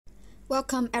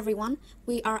Welcome everyone,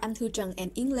 we are An Thu Zheng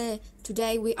and Ying Le.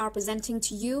 Today we are presenting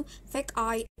to you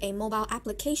Fakeye, a mobile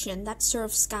application that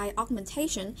serves sky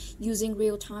augmentation using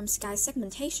real-time sky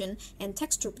segmentation and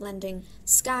texture blending.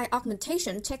 Sky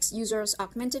augmentation takes users'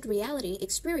 augmented reality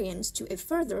experience to a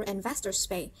further and vaster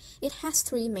space. It has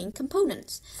three main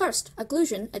components. First,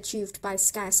 occlusion achieved by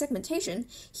sky segmentation.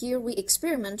 Here we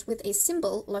experiment with a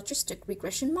simple logistic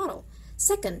regression model.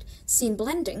 Second, scene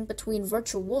blending between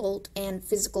virtual world and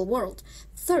physical world.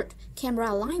 Third,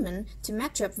 camera alignment to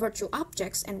match up virtual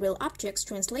objects and real objects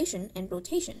translation and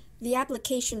rotation. The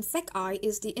application Fakeye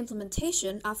is the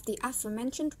implementation of the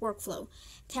aforementioned workflow.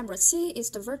 Camera C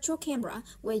is the virtual camera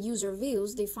where user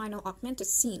views the final augmented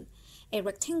scene. A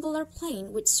rectangular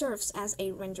plane which serves as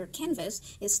a rendered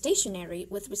canvas is stationary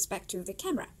with respect to the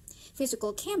camera.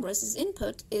 Physical camera's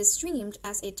input is streamed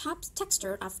as a top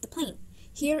texture of the plane.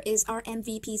 Here is our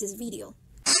MVP's video.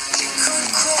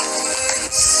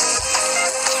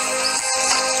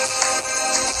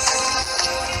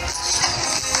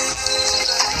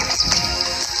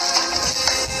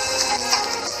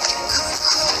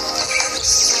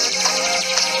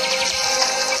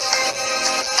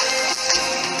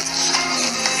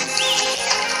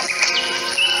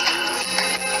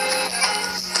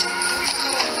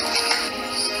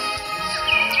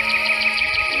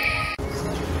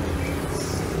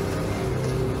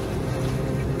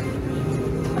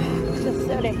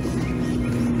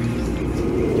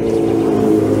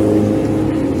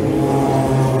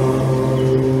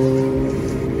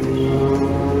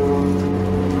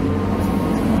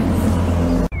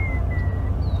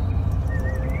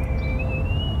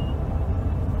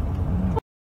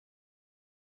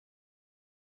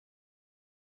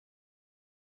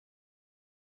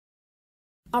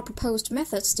 Our proposed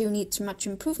methods still need much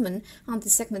improvement on the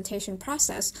segmentation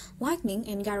process, lightning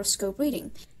and gyroscope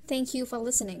reading. Thank you for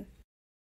listening.